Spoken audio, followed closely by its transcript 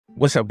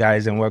What's up,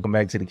 guys, and welcome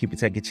back to the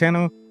KeepItTechie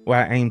channel,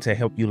 where I aim to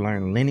help you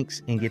learn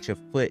Linux and get your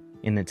foot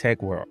in the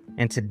tech world.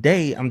 And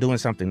today I'm doing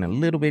something a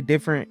little bit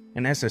different,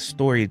 and that's a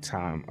story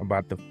time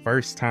about the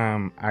first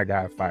time I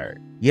got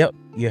fired. Yep,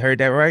 you heard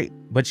that right.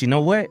 But you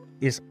know what?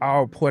 It's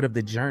all part of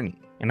the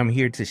journey, and I'm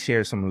here to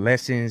share some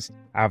lessons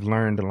I've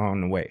learned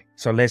along the way.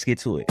 So let's get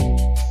to it.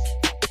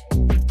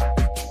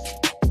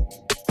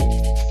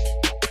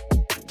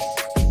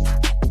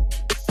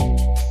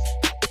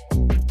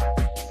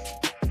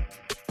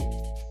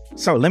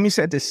 So let me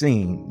set the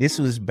scene. This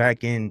was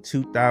back in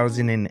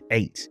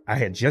 2008. I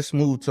had just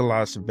moved to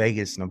Las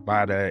Vegas,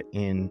 Nevada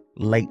in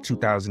late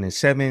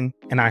 2007,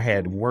 and I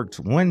had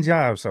worked one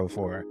job so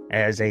far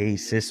as a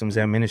systems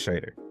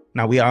administrator.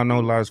 Now, we all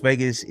know Las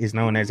Vegas is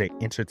known as the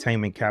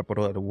entertainment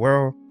capital of the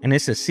world, and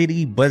it's a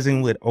city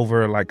buzzing with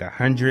over like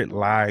 100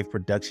 live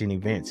production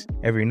events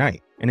every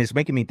night. And it's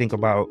making me think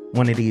about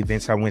one of the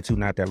events I went to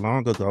not that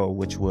long ago,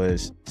 which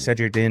was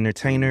Cedric the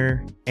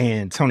Entertainer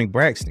and Tony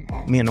Braxton.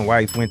 Me and the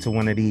wife went to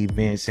one of the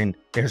events, and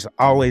there's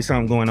always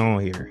something going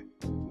on here.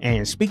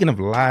 And speaking of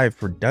live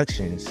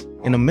productions,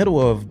 in the middle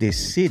of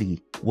this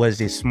city was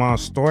this small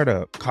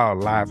startup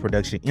called Live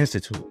Production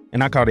Institute.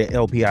 And I called it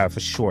LPI for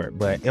short,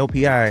 but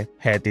LPI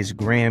had this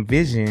grand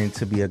vision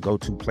to be a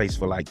go-to place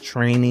for like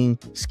training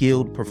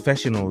skilled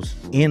professionals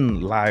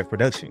in live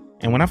production.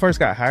 And when I first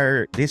got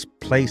hired, this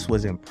place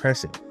was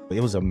impressive.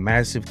 It was a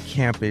massive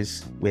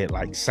campus with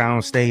like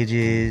sound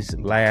stages,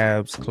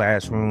 labs,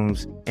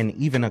 classrooms, and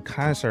even a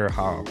concert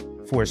hall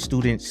for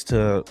students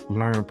to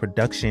learn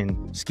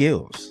production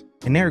skills.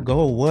 And their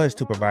goal was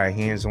to provide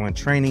hands-on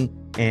training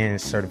and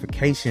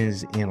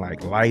certifications in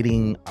like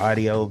lighting,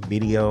 audio,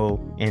 video,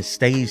 and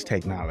stage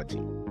technology.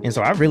 And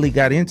so I really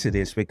got into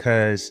this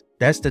because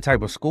that's the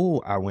type of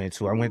school I went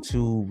to. I went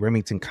to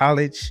Remington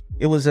College.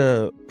 It was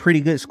a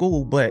pretty good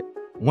school, but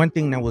one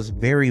thing that was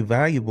very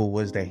valuable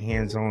was the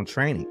hands-on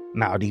training.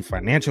 Now, the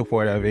financial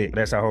part of it,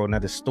 that's a whole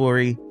nother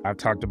story. I've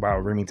talked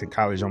about Remington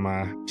College on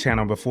my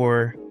channel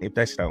before. If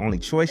that's the only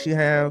choice you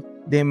have,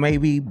 then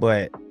maybe,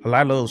 but a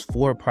lot of those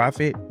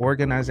for-profit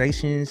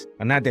organizations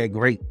are not that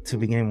great to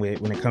begin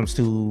with when it comes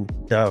to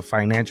the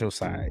financial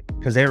side,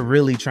 because they're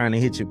really trying to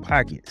hit your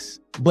pockets.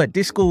 But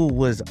this school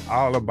was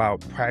all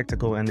about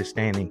practical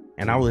understanding,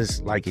 and I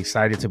was like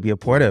excited to be a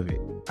part of it.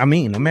 I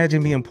mean,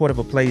 imagine being part of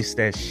a place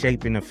that's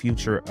shaping the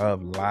future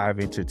of live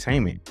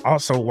entertainment,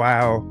 also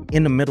while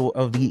in the middle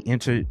of the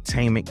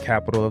entertainment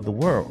capital of the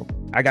world.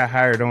 I got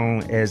hired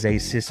on as a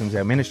systems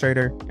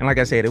administrator, and like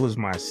I said, it was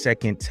my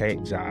second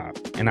tech job.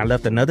 And I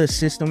left another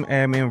system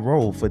admin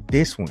role for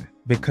this one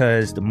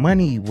because the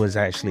money was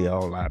actually a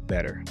whole lot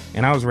better.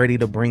 And I was ready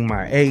to bring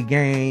my A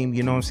game,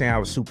 you know what I'm saying? I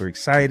was super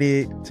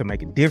excited to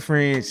make a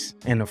difference.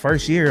 And the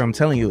first year, I'm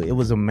telling you, it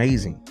was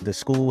amazing. The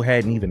school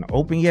hadn't even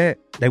opened yet.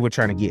 They were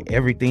trying to get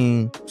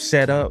everything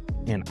set up,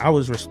 and I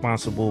was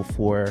responsible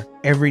for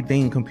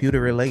everything computer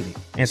related.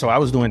 And so I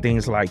was doing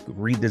things like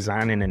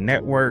redesigning the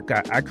network.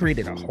 I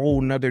created a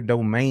whole nother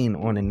domain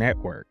on the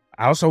network.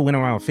 I also went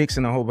around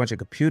fixing a whole bunch of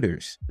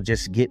computers,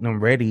 just getting them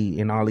ready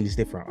in all these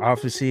different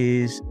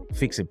offices,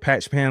 fixing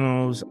patch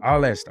panels,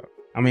 all that stuff.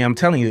 I mean, I'm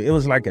telling you, it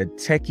was like a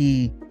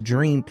techie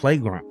dream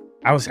playground.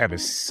 I was having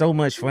so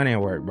much fun at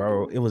work,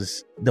 bro. It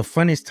was the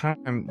funnest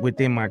time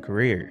within my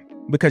career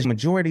because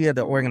majority of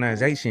the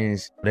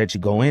organizations that you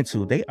go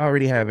into, they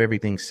already have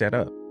everything set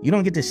up. You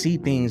don't get to see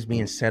things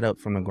being set up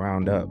from the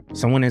ground up.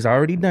 Someone has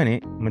already done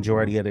it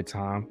majority of the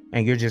time,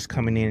 and you're just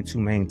coming in to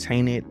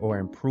maintain it or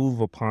improve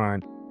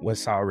upon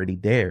what's already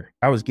there.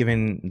 I was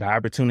given the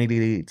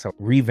opportunity to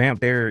revamp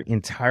their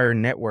entire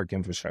network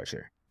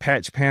infrastructure,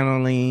 patch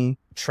paneling,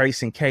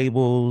 tracing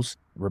cables,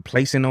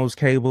 replacing those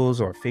cables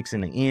or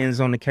fixing the ends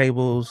on the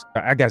cables.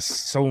 I got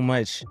so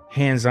much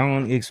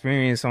hands-on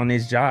experience on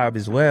this job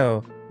as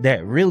well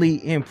that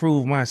really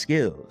improved my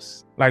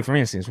skills. Like for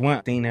instance,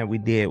 one thing that we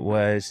did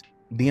was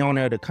the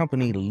owner of the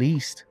company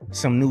leased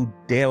some new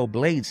Dell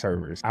Blade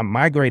servers. I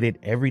migrated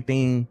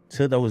everything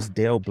to those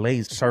Dell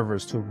Blade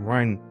servers to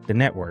run the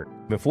network.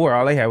 Before,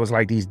 all they had was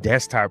like these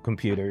desktop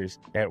computers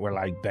that were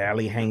like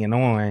barely hanging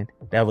on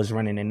that was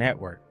running the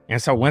network.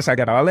 And so once I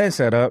got all that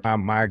set up, I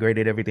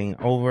migrated everything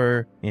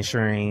over,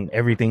 ensuring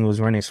everything was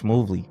running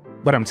smoothly.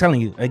 But I'm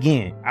telling you,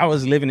 again, I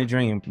was living the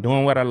dream,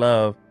 doing what I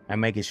love, and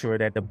making sure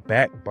that the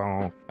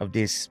backbone of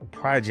this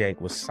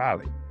project was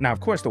solid. Now, of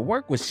course, the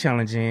work was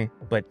challenging,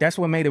 but that's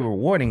what made it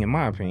rewarding in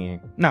my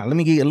opinion. Now, let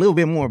me give you a little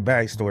bit more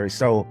backstory.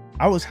 So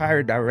I was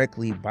hired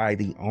directly by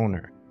the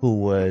owner, who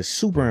was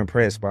super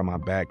impressed by my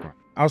background.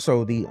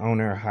 Also, the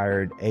owner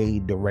hired a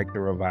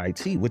director of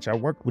IT, which I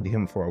worked with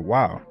him for a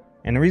while.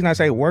 And the reason I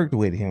say worked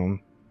with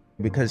him,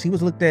 because he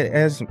was looked at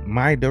as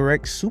my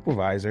direct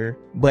supervisor,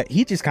 but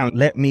he just kind of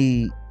let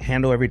me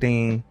handle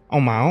everything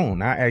on my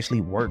own. I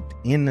actually worked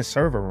in the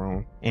server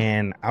room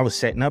and I was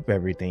setting up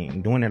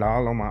everything, doing it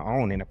all on my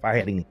own. And if I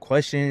had any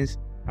questions,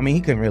 I mean,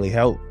 he couldn't really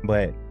help,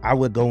 but I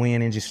would go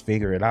in and just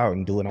figure it out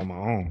and do it on my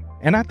own.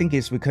 And I think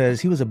it's because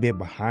he was a bit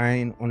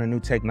behind on the new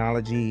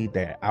technology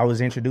that I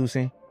was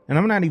introducing. And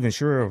I'm not even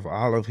sure of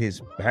all of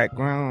his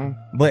background,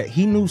 but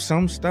he knew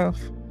some stuff.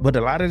 But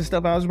a lot of the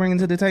stuff I was bringing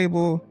to the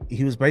table,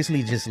 he was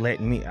basically just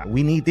letting me,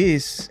 we need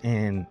this,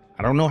 and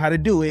I don't know how to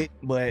do it,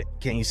 but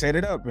can you set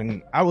it up?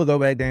 And I would go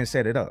back there and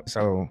set it up.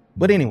 So,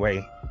 but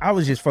anyway, I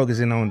was just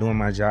focusing on doing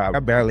my job.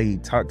 I barely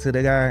talked to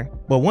the guy.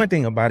 But one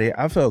thing about it,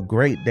 I felt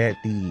great that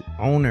the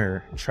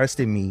owner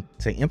trusted me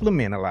to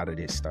implement a lot of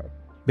this stuff,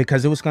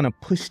 because it was going to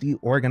push the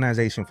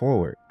organization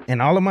forward. And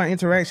all of my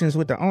interactions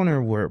with the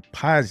owner were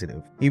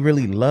positive. He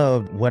really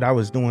loved what I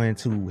was doing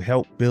to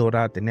help build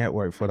out the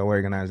network for the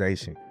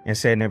organization and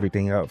setting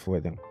everything up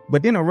for them.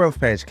 But then a rough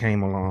patch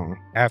came along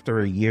after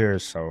a year or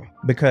so,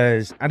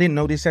 because I didn't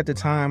know this at the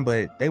time,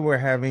 but they were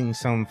having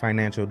some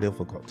financial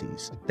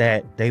difficulties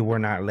that they were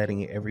not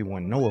letting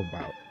everyone know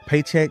about.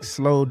 Paychecks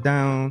slowed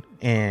down,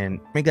 and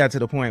it got to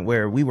the point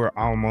where we were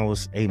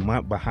almost a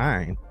month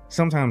behind,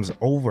 sometimes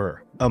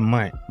over a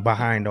month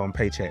behind on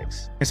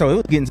paychecks. And so it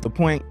was getting to the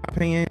point, in my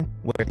opinion,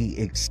 where the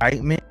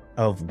excitement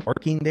of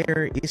working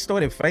there, it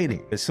started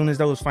fading. As soon as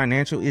those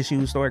financial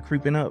issues started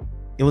creeping up,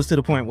 it was to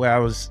the point where I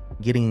was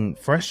getting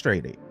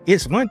frustrated.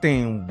 It's one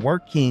thing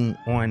working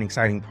on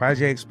exciting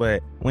projects,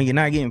 but when you're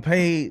not getting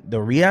paid, the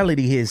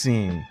reality hits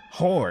in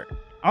hard.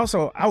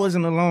 Also, I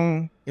wasn't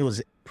alone. It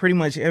was pretty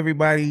much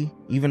everybody,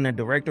 even the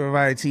director of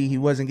IT, he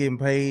wasn't getting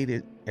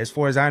paid, as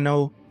far as I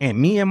know. And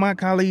me and my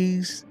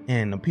colleagues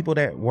and the people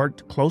that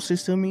worked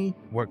closest to me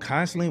were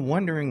constantly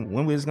wondering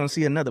when we was gonna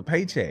see another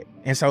paycheck.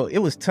 And so it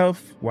was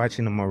tough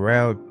watching the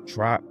morale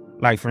drop.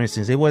 Like, for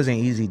instance, it wasn't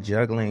easy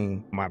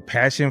juggling my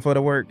passion for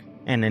the work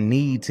and the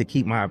need to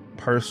keep my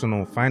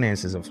personal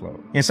finances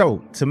afloat. And so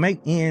to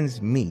make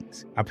ends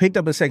meet, I picked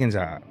up a second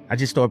job. I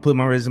just started putting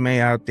my resume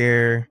out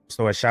there,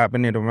 started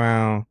shopping it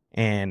around,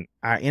 and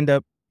I end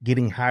up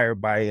getting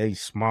hired by a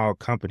small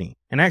company.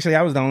 And actually,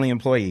 I was the only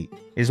employee.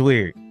 It's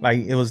weird. Like,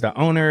 it was the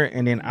owner,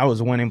 and then I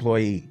was one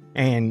employee.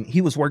 And he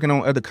was working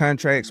on other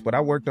contracts, but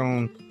I worked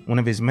on one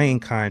of his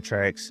main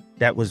contracts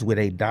that was with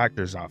a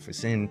doctor's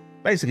office. And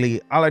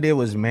basically, all I did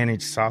was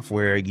manage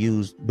software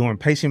used during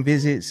patient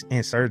visits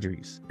and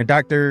surgeries. The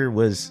doctor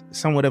was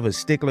somewhat of a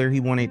stickler. He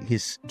wanted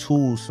his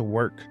tools to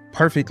work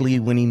perfectly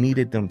when he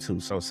needed them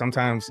to. So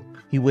sometimes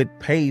he would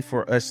pay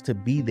for us to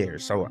be there.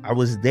 So I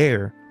was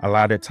there a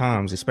lot of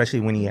times,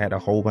 especially when he had a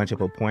whole bunch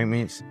of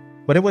appointments.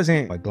 But it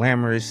wasn't a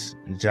glamorous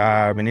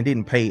job, and it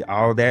didn't pay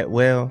all that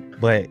well.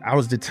 But I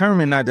was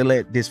determined not to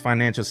let this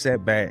financial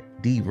setback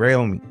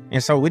derail me.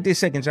 And so with this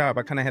second job,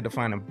 I kind of had to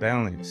find a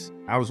balance.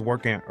 I was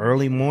working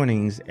early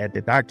mornings at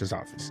the doctor's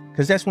office,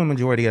 because that's when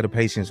majority of the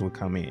patients would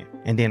come in.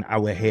 And then I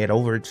would head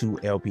over to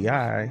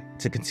LPI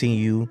to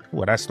continue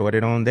what I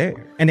started on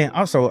there. And then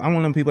also, I'm one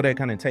of them people that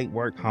kind of take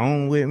work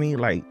home with me.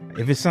 Like,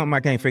 if it's something I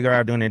can't figure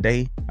out during the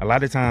day, a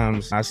lot of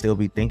times I still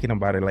be thinking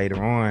about it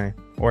later on,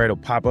 or it'll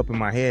pop up in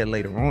my head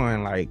later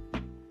on, like,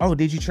 oh,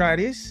 did you try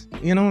this?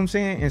 You know what I'm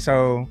saying? And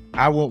so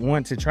I would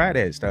want to try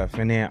that stuff.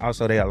 And then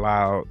also they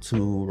allowed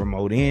to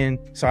remote in.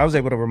 So I was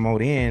able to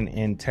remote in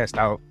and test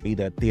out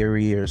either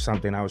theory or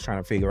something I was trying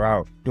to figure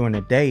out during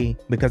the day,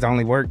 because I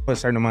only worked a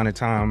certain amount of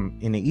time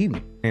in the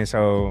evening. And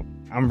so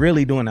I'm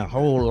really doing a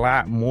whole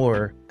lot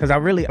more, because I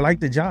really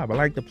like the job. I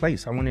like the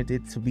place. I wanted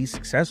it to be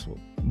successful.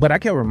 But I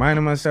kept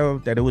reminding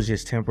myself that it was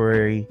just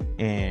temporary,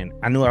 and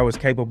I knew I was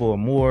capable of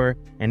more,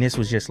 and this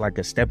was just like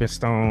a stepping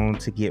stone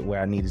to get where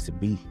I needed to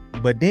be.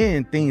 But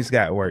then things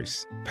got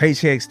worse.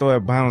 Paychecks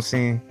started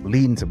bouncing,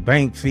 leading to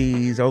bank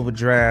fees,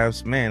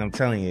 overdrafts. Man, I'm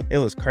telling you, it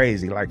was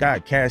crazy. Like, I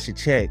cashed a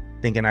check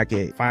thinking I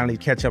could finally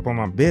catch up on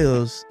my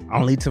bills,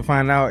 only to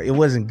find out it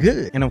wasn't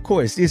good. And of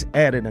course, this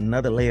added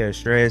another layer of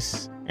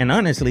stress. And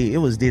honestly, it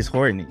was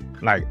disheartening.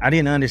 Like, I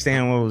didn't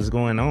understand what was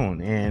going on.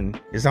 And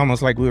it's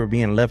almost like we were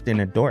being left in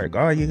the dark.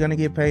 Oh, you're gonna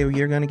get paid,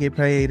 you're gonna get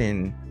paid.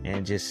 And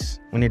just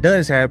when it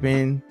does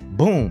happen,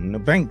 boom, the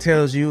bank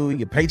tells you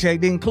your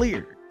paycheck didn't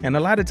clear. And a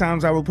lot of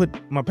times I would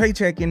put my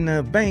paycheck in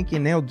the bank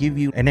and they'll give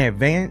you an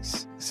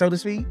advance, so to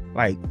speak.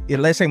 Like,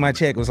 let's say my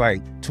check was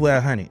like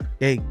 $1,200.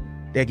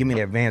 They'll give me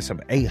the advance of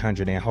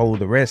 $800 and hold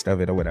the rest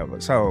of it or whatever.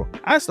 So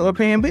I started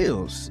paying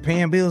bills.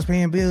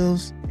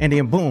 And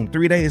then boom,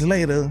 3 days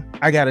later,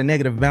 I got a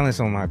negative balance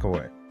on my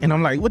card. And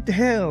I'm like, what the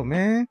hell,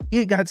 man?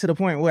 It got to the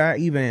point where I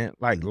even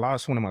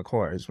lost one of my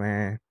cards,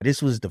 man.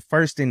 This was the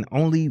first and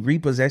only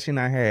repossession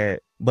I had.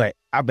 But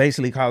I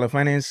basically called a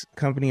finance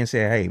company and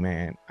said, hey,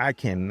 man, I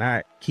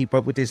cannot keep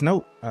up with this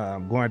note.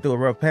 I'm going through a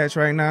rough patch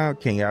right now.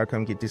 Can y'all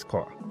come get this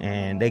car?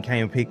 And they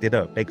came and picked it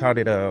up. They called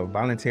it a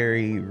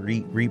voluntary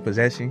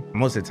repossession.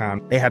 Most of the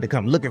time, they had to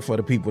come looking for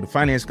the people. The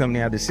finance company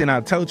had to send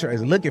out tow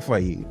trucks looking for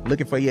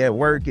you at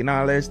work and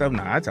all that stuff.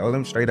 Nah, I told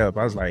them straight up.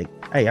 I was like,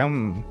 hey,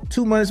 I'm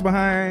 2 months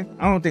behind.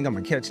 I don't think I'm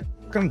gonna catch it.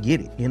 Come get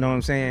it. You know what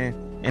I'm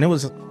saying? And it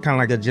was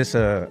kind of like just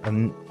a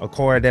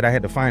car that I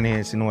had to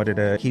finance in order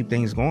to keep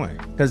things going.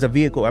 Because the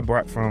vehicle I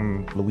brought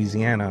from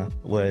Louisiana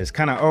was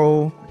kind of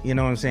old, you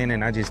know what I'm saying?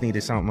 And I just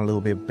needed something a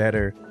little bit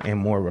better and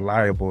more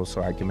reliable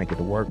so I can make it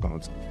to work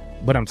on.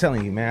 But I'm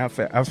telling you, man,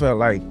 I felt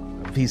like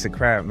piece of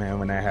crap, man,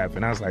 when that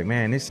happened. I was like,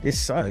 man, this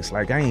sucks.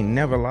 Like, I ain't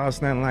never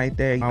lost nothing like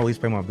that. I always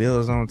pay my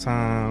bills on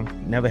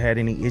time. Never had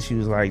any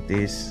issues like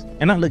this.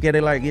 And I look at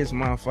it like it's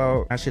my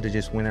fault. I should have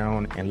just went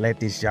on and let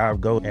this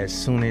job go as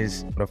soon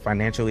as the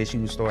financial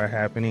issues started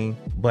happening.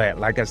 But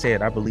like I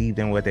said, I believed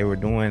in what they were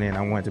doing and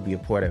I wanted to be a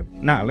part of it.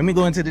 Now, let me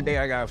go into the day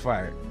I got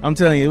fired. I'm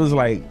telling you, it was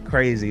like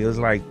crazy. It was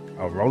like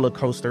a roller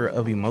coaster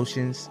of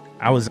emotions.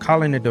 I was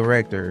calling the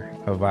director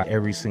about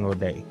every single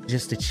day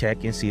just to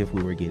check and see if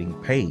we were getting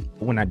paid.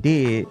 When I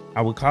did,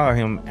 I would call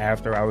him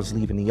after I was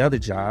leaving the other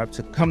job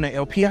to come to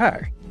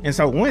LPI. And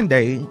so one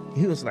day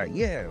he was like,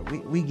 yeah,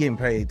 we getting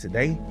paid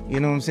today.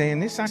 You know what I'm saying?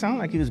 This sounded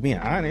like he was being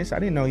honest. I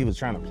didn't know he was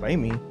trying to play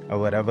me or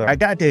whatever. I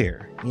got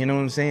there, you know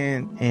what I'm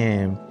saying?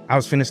 And I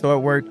was finna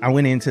start work. I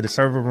went into the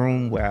server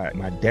room where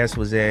my desk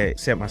was at,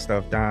 set my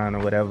stuff down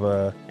or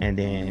whatever, and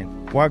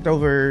then walked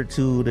over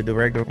to the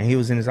director and he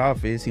was in his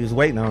office. He was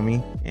waiting on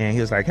me and he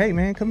was like, hey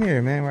man, come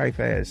here, man, right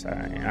fast.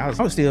 And I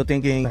was still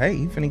thinking, hey,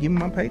 you finna give me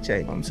my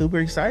paycheck. I'm super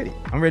excited.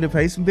 I'm ready to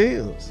pay some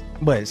bills.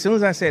 But as soon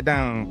as I sat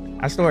down,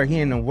 I started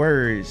hearing the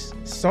words,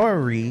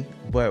 sorry,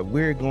 but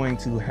we're going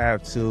to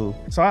have to.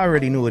 So I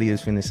already knew what he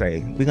was finna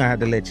say. We're gonna have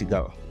to let you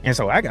go. And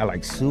so I got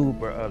like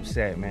super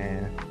upset,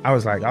 man. I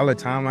was like, all the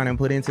time I done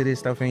put into this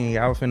stuff and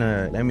y'all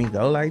finna let me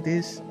go like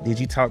this?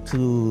 Did you talk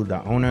to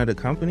the owner of the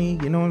company?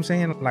 You know what I'm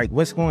saying? Like,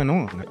 what's going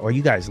on? Are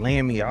you guys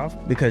laying me off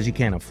because you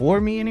can't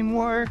afford me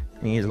anymore?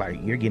 And he's like,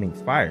 you're getting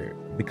fired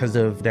because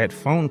of that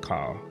phone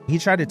call. He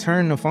tried to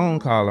turn the phone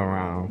call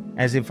around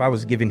as if I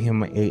was giving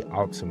him an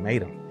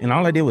ultimatum. And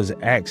all I did was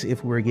ask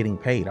if we were getting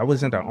paid. I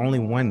wasn't the only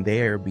one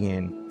there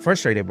being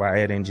frustrated by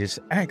it and just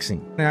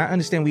asking. And I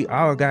understand we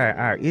all got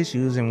our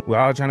issues and we're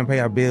all trying to pay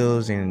our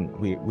bills and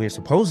we're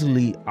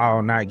supposedly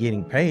all not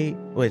getting paid,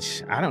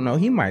 which I don't know,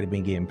 he might have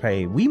been getting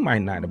paid. We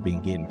might not have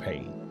been getting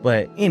paid.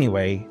 But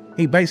anyway,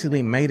 he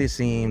basically made it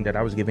seem that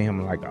I was giving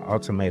him like an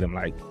ultimatum,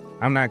 like,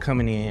 I'm not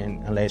coming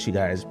in unless you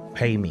guys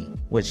pay me,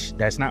 which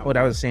that's not what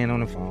I was saying on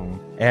the phone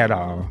at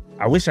all.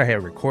 I wish I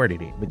had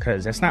recorded it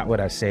because that's not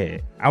what I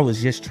said. I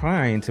was just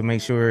trying to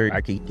make sure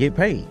I could get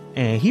paid.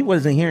 And he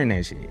wasn't hearing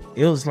that shit.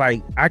 It was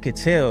like, I could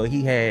tell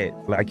he had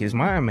like his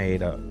mind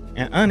made up.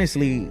 And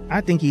honestly,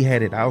 I think he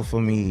had it out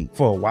for me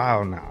for a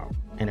while now.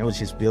 And it was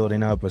just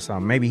building up or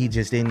something. Maybe he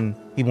just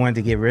he wanted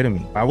to get rid of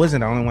me. I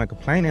wasn't the only one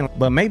complaining,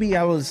 but maybe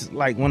I was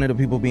like one of the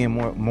people being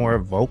more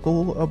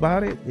vocal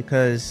about it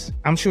because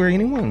I'm sure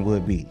anyone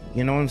would be,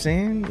 you know what I'm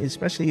saying?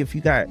 Especially if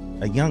you got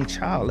a young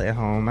child at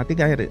home. I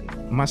think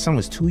my son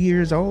was 2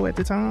 years old at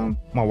the time.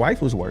 My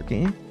wife was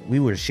working. We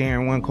were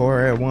sharing one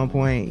car at one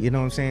point, you know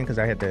what I'm saying? Because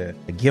I had to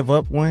give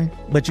up one.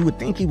 But you would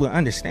think he would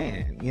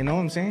understand, you know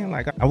what I'm saying?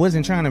 Like, I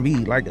wasn't trying to be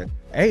like an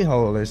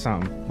a-hole or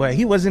something, but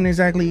he wasn't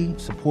exactly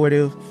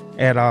supportive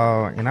at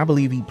all. And I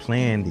believe he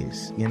planned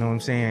this, you know what I'm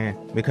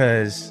saying?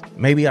 Because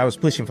maybe I was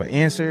pushing for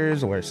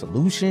answers or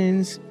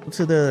solutions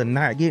to the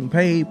not getting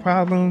paid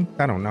problem.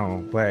 I don't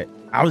know, but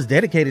I was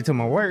dedicated to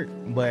my work,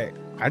 but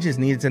I just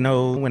needed to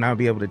know when I'll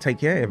be able to take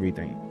care of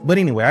everything. But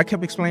anyway, I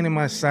kept explaining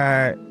my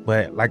side,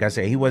 but like I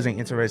said, he wasn't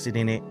interested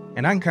in it.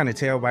 And I can kind of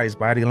tell by his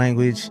body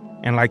language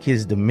and like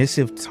his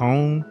dismissive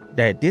tone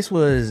that this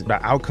was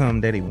the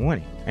outcome that he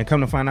wanted. And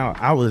come to find out,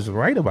 I was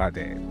right about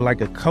that.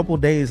 Like a couple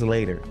days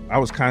later, I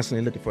was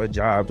constantly looking for a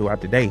job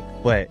throughout the day,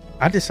 but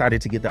I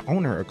decided to give the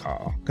owner a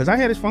call because I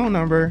had his phone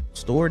number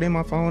stored in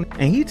my phone.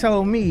 And he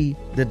told me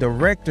the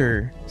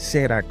director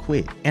said I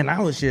quit. And I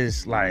was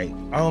just like,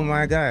 oh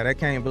my God, I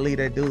can't believe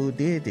that dude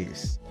did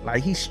this.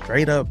 Like, he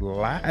straight up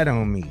lied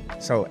on me.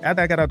 So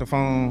after I got off the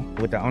phone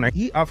with the owner,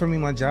 he offered me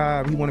my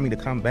job. He wanted me to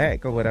come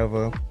back or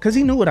whatever because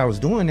he knew what I was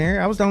doing there.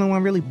 I was the only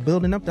one really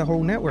building up the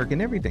whole network and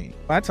everything.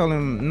 But I told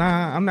him,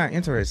 nah, I'm not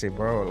interested,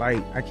 bro.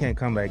 Like, I can't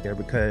come back there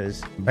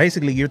because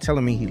basically you're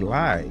telling me he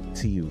lied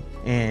to you.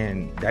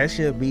 And that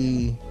should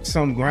be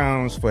some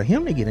grounds for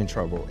him to get in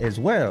trouble as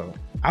well.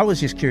 I was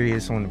just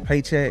curious on the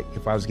paycheck,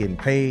 if I was getting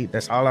paid.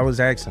 That's all I was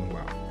asking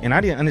about. And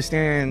I didn't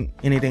understand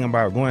anything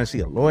about going to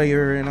see a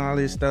lawyer and all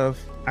this stuff.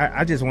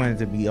 I just wanted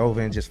to be over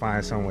and just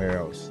find somewhere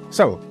else.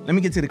 So let me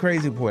get to the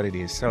crazy part of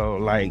this. So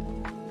like,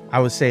 I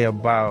would say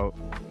about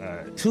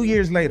 2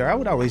 years later, I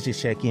would always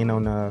just check in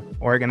on the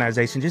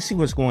organization, just see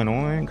what's going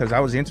on, because I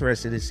was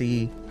interested to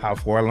see how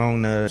far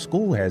along the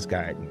school has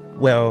gotten.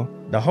 Well,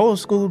 the whole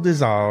school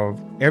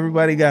dissolved,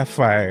 everybody got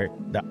fired,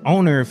 the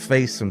owner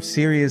faced some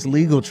serious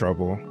legal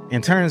trouble,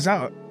 and turns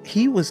out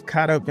he was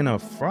caught up in a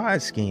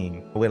fraud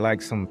scheme with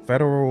like some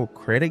federal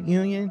credit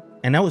union.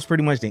 And that was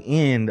pretty much the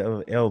end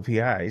of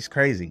LPI. It's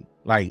crazy.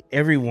 Like,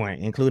 everyone,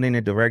 including the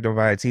director of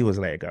IT, was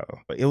let go.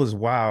 It was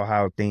wild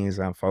how things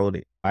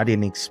unfolded. I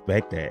didn't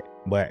expect that,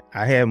 but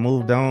I had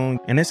moved on.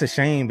 And it's a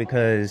shame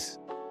because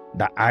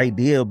the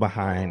idea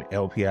behind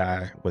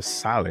LPI was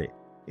solid.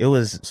 It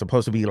was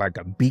supposed to be like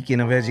a beacon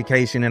of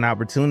education and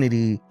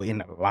opportunity in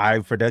the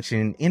live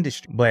production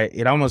industry. But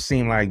it almost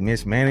seemed like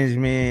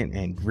mismanagement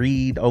and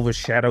greed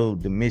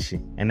overshadowed the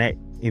mission. And that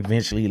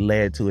eventually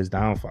led to his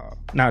downfall.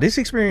 Now, this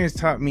experience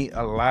taught me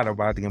a lot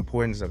about the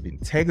importance of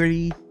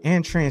integrity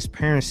and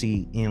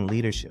transparency in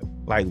leadership.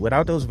 Like,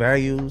 without those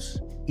values,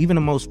 even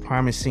the most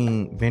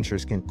promising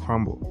ventures can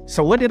crumble.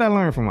 So what did I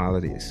learn from all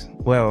of this?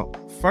 Well,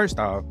 first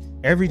off,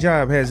 every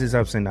job has its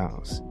ups and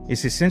downs.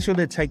 It's essential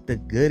to take the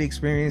good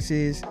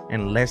experiences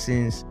and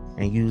lessons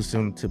and use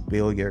them to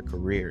build your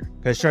career.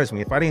 Because trust me,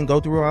 if I didn't go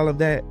through all of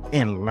that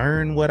and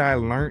learn what I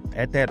learned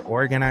at that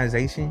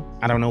organization,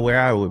 I don't know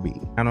where I would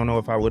be. I don't know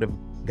if I would have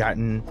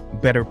gotten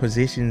better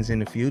positions in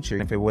the future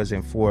if it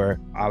wasn't for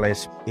all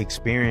this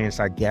experience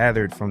I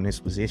gathered from this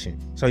position.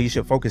 So you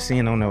should focus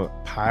in on the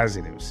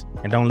positives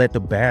and don't let the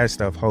bad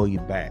stuff hold you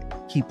back.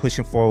 Keep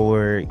pushing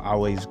forward,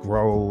 always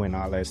grow and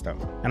all that stuff.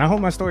 And I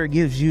hope my story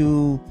gives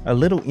you a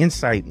little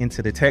insight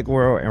into the tech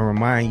world and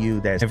remind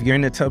you that if you're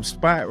in a tough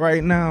spot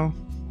right now,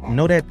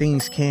 know that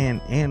things can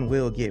and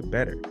will get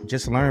better.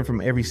 Just learn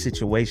from every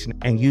situation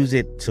and use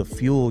it to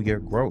fuel your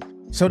growth.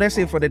 So that's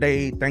it for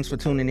today. Thanks for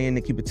tuning in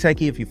to Keep It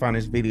Techie. If you found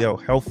this video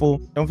helpful,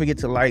 don't forget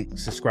to like,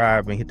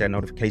 subscribe, and hit that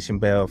notification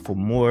bell for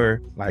more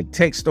like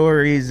tech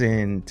stories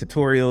and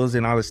tutorials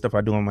and all the stuff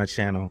I do on my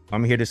channel.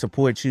 I'm here to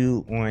support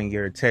you on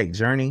your tech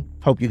journey.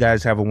 Hope you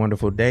guys have a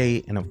wonderful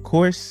day. And of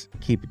course,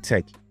 keep it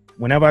techie.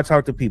 Whenever I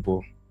talk to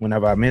people,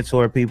 whenever I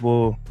mentor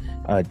people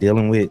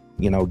dealing with,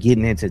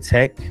 getting into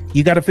tech,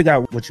 you got to figure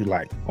out what you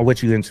like or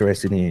what you're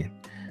interested in.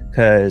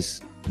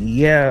 Because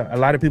yeah, a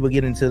lot of people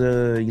get into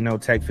the,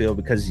 tech field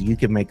because you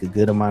can make a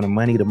good amount of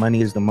money. The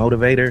money is the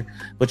motivator.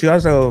 But you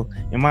also,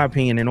 in my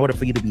opinion, in order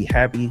for you to be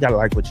happy, you got to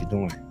like what you're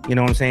doing. You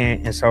know what I'm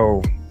saying? And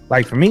so,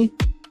 like for me,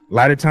 a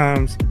lot of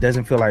times it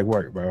doesn't feel like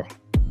work, bro.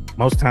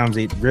 Most times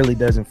it really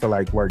doesn't feel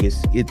like work.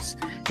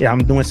 Yeah,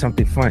 I'm doing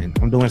something fun.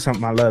 I'm doing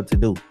something I love to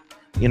do.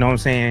 You know what I'm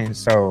saying?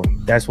 So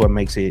that's what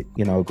makes it,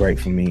 great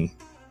for me.